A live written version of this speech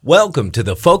Welcome to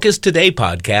the Focus Today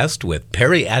podcast with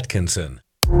Perry Atkinson.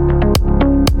 Well,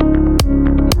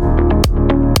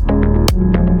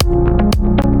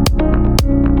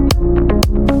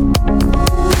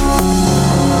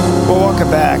 welcome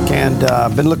back, and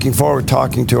I've been looking forward to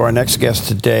talking to our next guest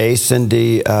today,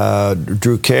 Cindy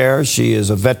Drukier. She is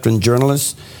a veteran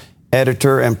journalist,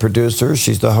 editor, and producer.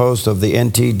 She's the host of the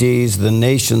NTD's The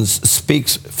Nations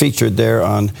Speaks, featured there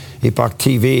on Epoch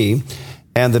TV,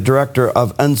 and the director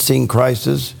of Unseen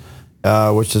Crisis,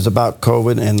 which is about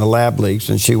COVID and the lab leaks.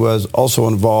 And she was also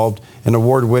involved in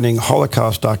award-winning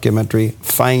Holocaust documentary,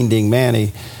 Finding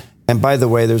Manny. And by the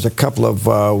way, there's a couple of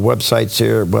websites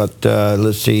here, but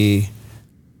let's see.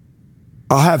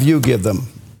 I'll have you give them,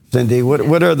 Cindy. What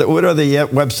are the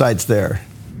websites there?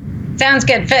 Sounds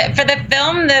good. For the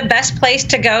film, the best place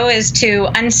to go is to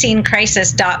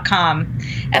unseencrisis.com,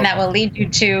 and that will lead you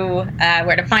to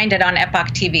where to find it on Epoch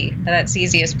TV. That's the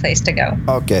easiest place to go.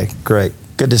 Okay, great.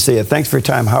 Good to see you. Thanks for your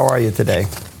time. How are you today?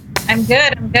 I'm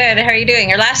good. How are you doing?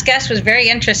 Your last guest was very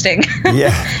interesting.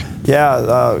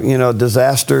 Yeah.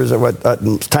 Disasters,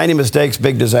 tiny mistakes,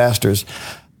 big disasters.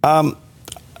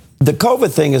 The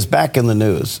COVID thing is back in the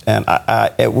news, and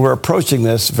we're approaching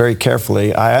this very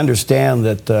carefully. I understand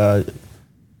that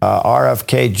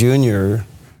RFK Jr.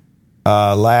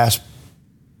 Last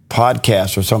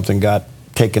podcast or something got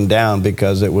taken down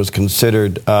because it was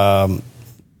considered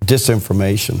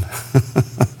disinformation.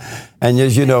 And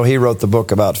as you know, he wrote the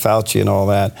book about Fauci and all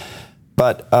that.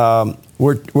 But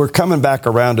we're coming back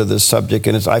around to this subject,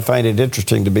 and I find it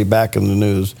interesting to be back in the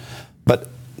news. But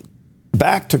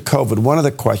back to COVID, one of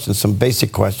the questions, some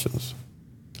basic questions.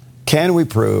 Can we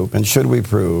prove, and should we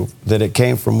prove, that it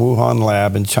came from Wuhan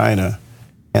lab in China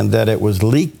and that it was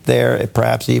leaked there,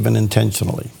 perhaps even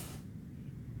intentionally?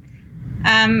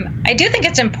 I do think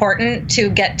it's important to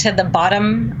get to the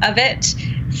bottom of it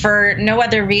for no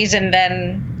other reason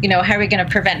than, how are we going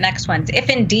to prevent next ones? If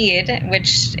indeed,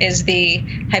 which is the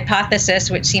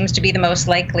hypothesis, which seems to be the most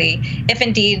likely, if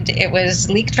indeed it was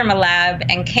leaked from a lab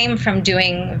and came from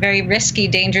doing very risky,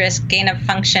 dangerous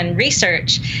gain-of-function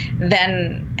research,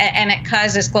 and it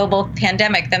caused this global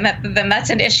pandemic, then that's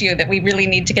an issue that we really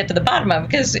need to get to the bottom of,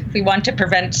 because we want to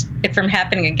prevent it from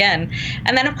happening again.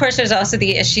 And then, of course, there's also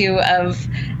the issue of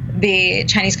the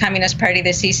Chinese Communist Party,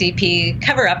 the CCP,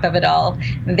 cover-up of it all.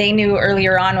 They knew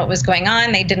earlier on what was going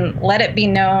on. They didn't let it be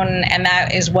known, and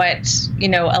that is what,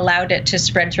 allowed it to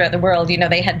spread throughout the world.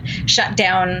 They had shut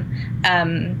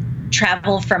down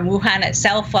travel from Wuhan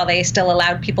itself while they still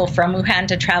allowed people from Wuhan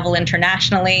to travel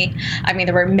internationally. I mean,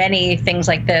 there were many things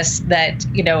like this that,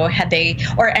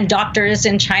 and doctors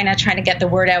in China trying to get the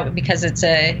word out because it's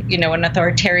an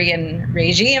authoritarian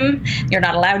regime. You're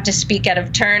not allowed to speak out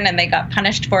of turn, and they got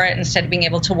punished for it instead of being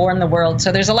able to warn the world.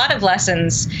 So there's a lot of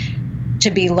lessons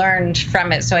to be learned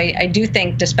from it. So I do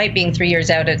think, despite being 3 years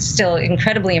out, it's still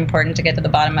incredibly important to get to the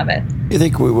bottom of it. You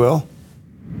think we will?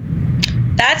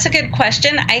 That's a good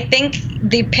question. I think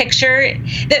the picture,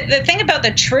 the thing about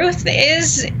the truth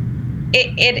is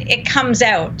it comes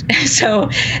out. So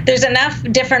there's enough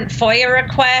different FOIA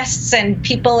requests and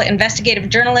people, investigative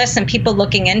journalists and people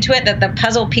looking into it, that the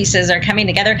puzzle pieces are coming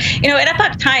together. At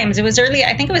Epoch Times, it was early,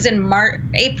 I think it was in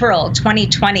April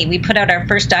 2020, we put out our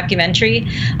first documentary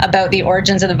about the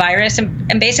origins of the virus.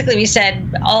 And basically we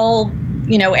said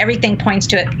everything points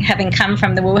to it having come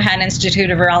from the Wuhan Institute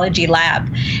of Virology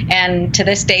lab. And to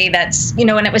this day, that's,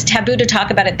 and it was taboo to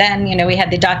talk about it then. We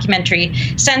had the documentary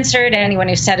censored. Anyone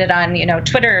who said it on,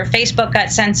 Twitter or Facebook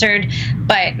got censored.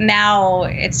 But now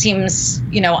it seems,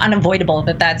 unavoidable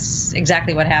that that's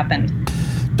exactly what happened.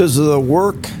 Does the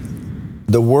word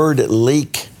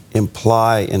leak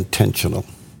imply intentional?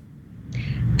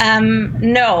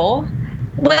 No.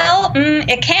 Well,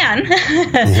 it can.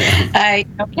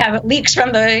 We have leaks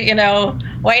from the,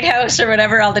 White House or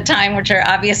whatever all the time, which are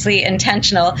obviously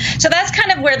intentional. So that's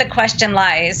kind of where the question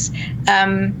lies.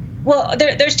 Well,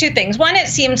 there's two things. One, it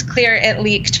seems clear it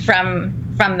leaked from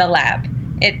the lab.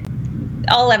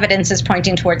 All evidence is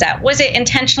pointing towards that. Was it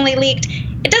intentionally leaked?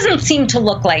 It doesn't seem to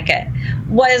look like it.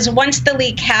 Once the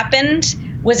leak happened,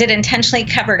 was it intentionally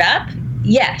covered up?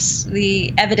 Yes,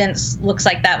 the evidence looks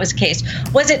like that was the case.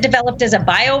 Was it developed as a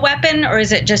bioweapon, or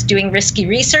is it just doing risky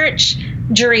research?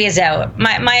 Jury is out.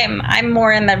 I'm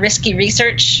more in the risky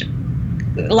research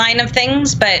line of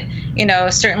things, but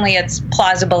certainly it's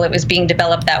plausible it was being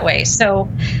developed that way. So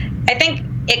I think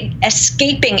it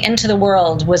escaping into the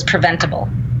world was preventable.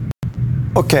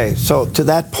 Okay, so to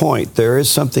that point, there is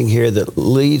something here that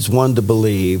leads one to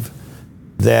believe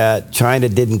that China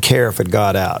didn't care if it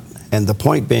got out. And the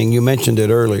point being, you mentioned it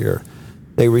earlier,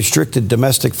 they restricted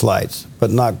domestic flights,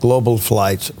 but not global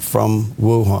flights from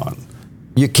Wuhan.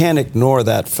 You can't ignore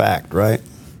that fact, right?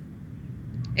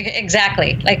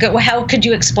 Exactly. Like, how could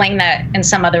you explain that in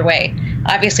some other way?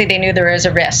 Obviously, they knew there was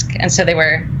a risk, and so they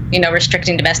were,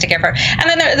 restricting domestic airfare. And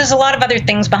then there's a lot of other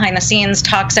things behind the scenes,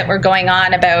 talks that were going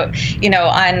on about,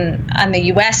 on the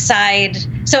U.S. side.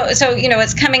 So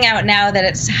it's coming out now that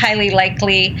it's highly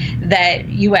likely that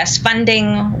U.S.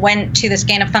 funding went to this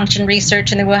gain-of-function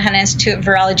research in the Wuhan Institute of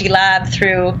Virology lab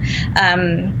through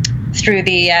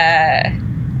the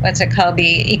what's it called,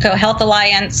 the Eco Health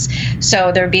Alliance.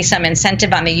 So there'd be some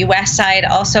incentive on the U.S. side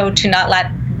also to not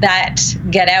let that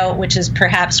get out, which is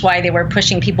perhaps why they were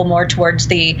pushing people more towards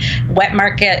the wet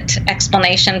market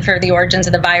explanation for the origins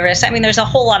of the virus. I mean, there's a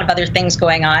whole lot of other things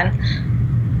going on.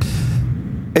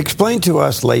 Explain to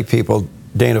us lay people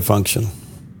gain of function.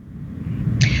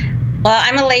 Well,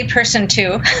 I'm a lay person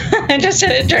too, just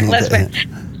a journalist, but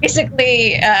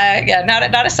basically,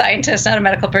 not a scientist, not a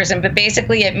medical person, but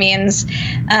basically it means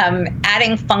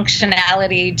adding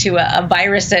functionality to a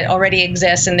virus that already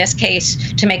exists, in this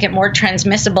case, to make it more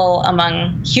transmissible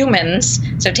among humans.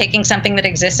 So taking something that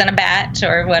exists in a bat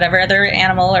or whatever other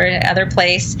animal or other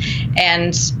place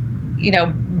and,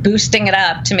 boosting it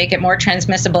up to make it more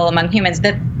transmissible among humans.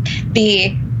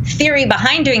 The theory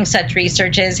behind doing such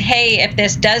research is, hey, if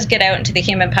this does get out into the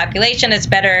human population, it's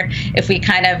better if we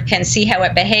kind of can see how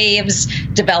it behaves,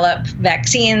 develop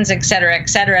vaccines, et cetera, et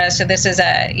cetera. So this is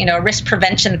a risk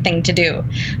prevention thing to do.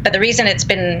 But the reason it's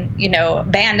been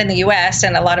banned in the U.S.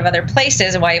 and a lot of other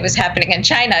places, why it was happening in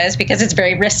China, is because it's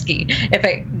very risky if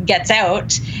it gets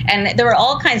out. And there were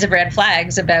all kinds of red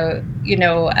flags about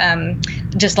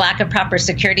just lack of proper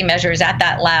security measures at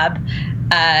that lab.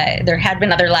 There had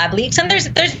been other lab leaks, and there's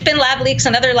been lab leaks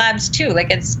in other labs too.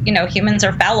 Like, it's, humans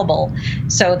are fallible.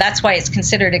 So that's why it's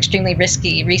considered extremely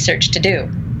risky research to do.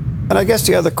 And I guess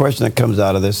the other question that comes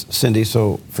out of this, Cindy,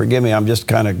 so forgive me, I'm just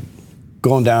kind of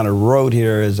going down a road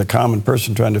here as a common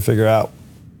person trying to figure out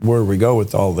where we go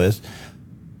with all this.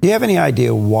 Do you have any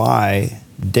idea why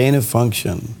gain of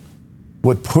function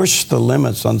would push the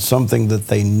limits on something that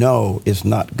they know is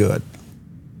not good?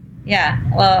 Yeah,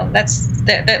 well,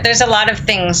 there's a lot of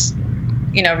things,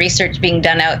 research being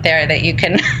done out there that you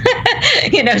can,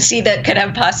 see that could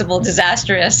have possible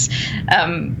disastrous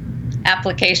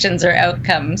applications or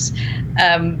outcomes.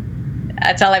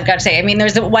 That's all I've got to say. I mean,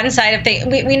 there's the one side of things.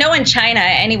 We know in China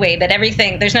anyway that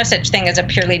there's no such thing as a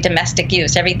purely domestic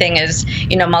use. Everything is,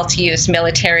 multi-use,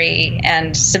 military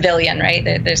and civilian, right?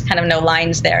 There's kind of no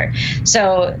lines there.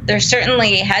 So there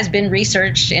certainly has been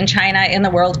research in China, in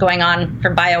the world, going on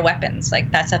for bioweapons.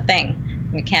 Like, that's a thing.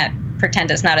 We can't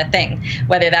pretend it's not a thing.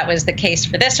 Whether that was the case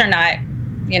for this or not,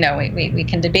 we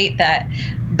can debate that.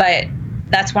 But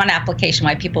that's one application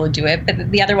why people would do it.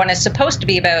 But the other one is supposed to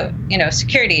be about,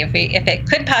 security. If it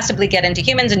could possibly get into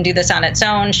humans and do this on its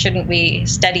own, shouldn't we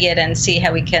study it and see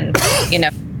how we can,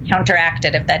 counteract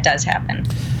it if that does happen?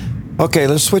 Okay,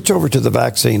 let's switch over to the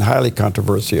vaccine. Highly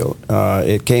controversial.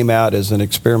 It came out as an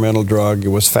experimental drug. It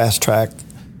was fast-tracked,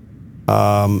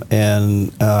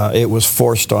 and it was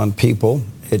forced on people.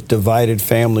 It divided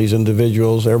families,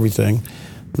 individuals, everything.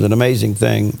 It was an amazing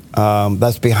thing.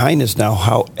 That's behind us now.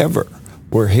 However,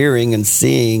 we're hearing and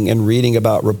seeing and reading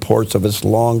about reports of its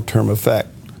long-term effect.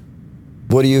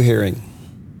 What are you hearing?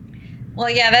 Well,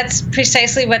 yeah, that's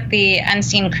precisely what the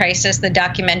Unseen Crisis, the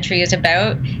documentary, is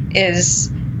about,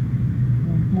 is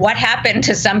what happened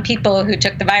to some people who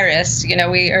took the virus,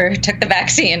 or took the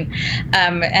vaccine,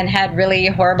 and had really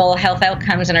horrible health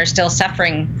outcomes and are still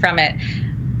suffering from it.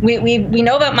 We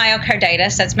know about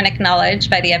myocarditis. That's been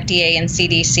acknowledged by the FDA and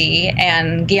CDC,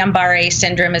 and Guillain-Barré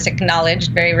syndrome is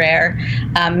acknowledged, very rare.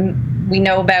 We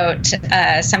know about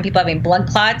some people having blood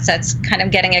clots. That's kind of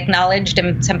getting acknowledged,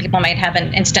 and some people might have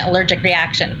an instant allergic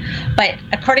reaction. But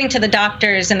according to the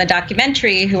doctors in the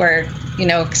documentary who are,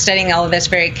 studying all of this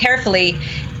very carefully,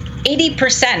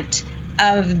 80%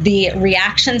 of the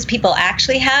reactions people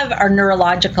actually have are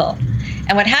neurological.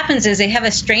 And what happens is they have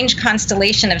a strange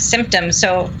constellation of symptoms.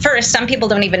 So first, some people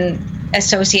don't even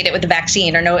associate it with the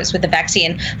vaccine or know it's with the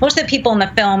vaccine. Most of the people in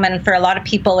the film, and for a lot of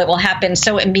people, it will happen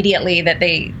so immediately that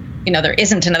there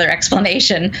isn't another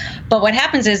explanation. But what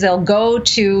happens is they'll go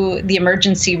to the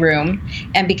emergency room,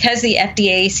 and because the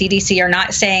FDA, CDC are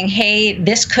not saying, hey,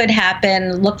 this could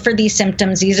happen, look for these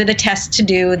symptoms, these are the tests to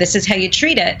do, this is how you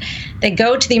treat it, they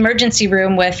go to the emergency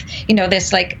room with,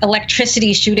 this like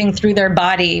electricity shooting through their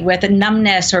body, with a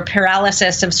numbness or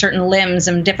paralysis of certain limbs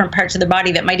and different parts of the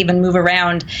body that might even move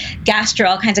around,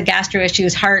 all kinds of gastro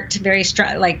issues, heart, very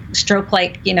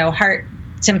stroke-like, heart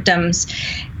symptoms.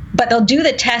 But they'll do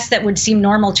the test that would seem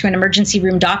normal to an emergency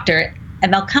room doctor,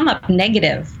 and they'll come up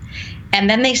negative. And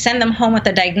then they send them home with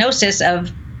a diagnosis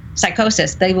of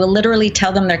psychosis. They will literally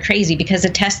tell them they're crazy because the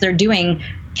tests they're doing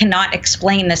cannot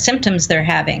explain the symptoms they're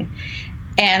having.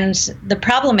 And the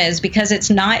problem is because it's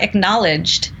not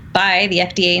acknowledged by the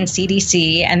FDA and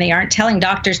CDC, and they aren't telling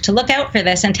doctors to look out for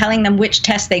this and telling them which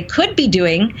tests they could be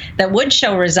doing that would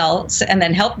show results and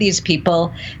then help these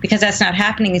people, because that's not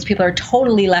happening. These people are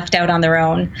totally left out on their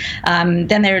own.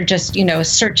 Then they're just,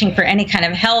 searching for any kind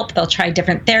of help. They'll try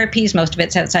different therapies. Most of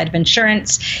it's outside of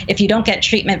insurance. If you don't get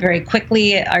treatment very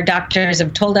quickly, our doctors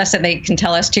have told us, and they can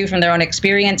tell us too from their own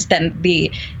experience, then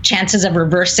the chances of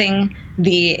reversing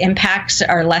the impacts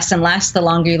are less and less the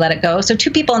longer you let it go. So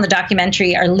 2 people in the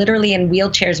documentary are literally in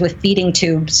wheelchairs with feeding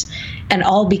tubes, and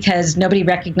all because nobody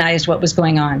recognized what was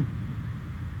going on.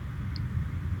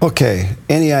 Okay.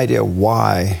 Any idea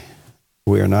why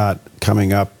we are not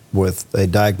coming up with a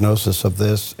diagnosis of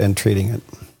this and treating it?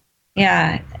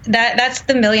 Yeah, that's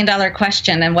the $1 million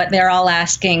question, and what they're all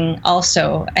asking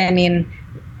also. I mean,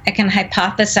 I can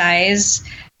hypothesize,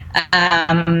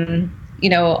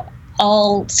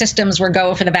 all systems were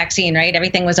go for the vaccine, right?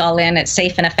 Everything was all in, it's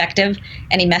safe and effective.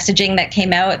 Any messaging that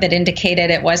came out that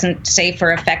indicated it wasn't safe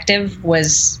or effective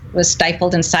was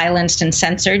stifled and silenced and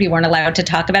censored. You weren't allowed to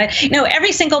talk about it.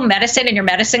 Every single medicine in your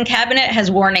medicine cabinet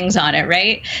has warnings on it,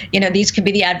 right? These could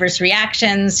be the adverse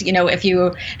reactions. If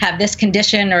you have this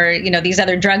condition or, these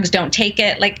other drugs, don't take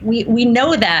it. Like we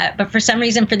know that, but for some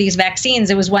reason for these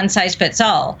vaccines, it was one size fits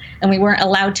all. And we weren't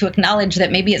allowed to acknowledge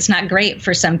that maybe it's not great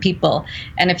for some people.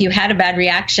 And if you had a bad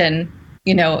reaction,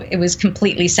 it was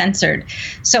completely censored.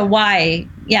 So why?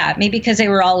 Yeah, maybe because they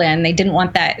were all in. They didn't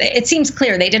want that. It seems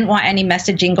clear they didn't want any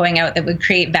messaging going out that would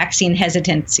create vaccine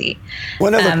hesitancy.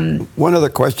 One other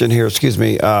question here, excuse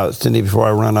me, Cindy, before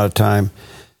I run out of time.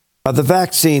 The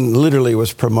vaccine literally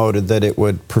was promoted that it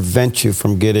would prevent you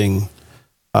from getting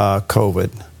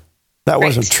COVID. That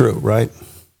wasn't true, right?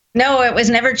 No, it was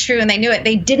never true, and they knew it.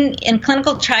 They didn't, in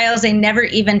clinical trials, they never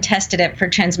even tested it for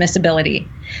transmissibility.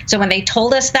 So when they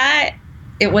told us that,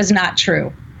 it was not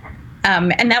true.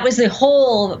 And that was the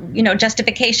whole,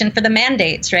 justification for the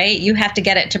mandates, right? You have to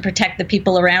get it to protect the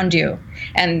people around you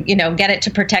and, get it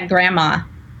to protect grandma.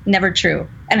 Never true.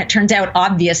 And it turns out,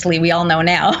 obviously, we all know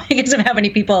now, because of how many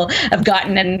people have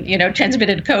gotten and,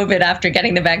 transmitted COVID after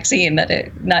getting the vaccine, that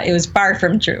it was far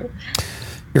from true.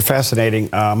 You're fascinating.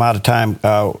 I'm out of time.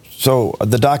 So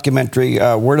the documentary,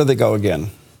 where do they go again?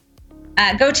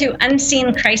 Go to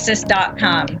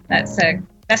unseencrisis.com. That's the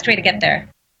best way to get there.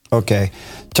 Okay.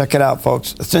 Check it out,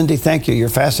 folks. Cindy, thank you. You're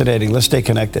fascinating. Let's stay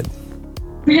connected.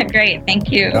 Great.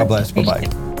 Thank you. God bless. Bye-bye.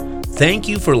 Thank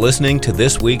you for listening to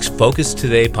this week's Focus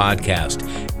Today podcast.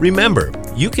 Remember,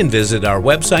 you can visit our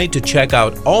website to check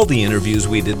out all the interviews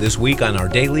we did this week on our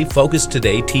daily Focus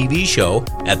Today TV show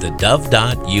at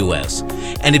thedove.us.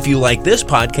 And if you like this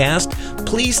podcast,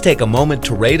 please take a moment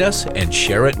to rate us and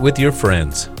share it with your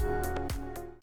friends.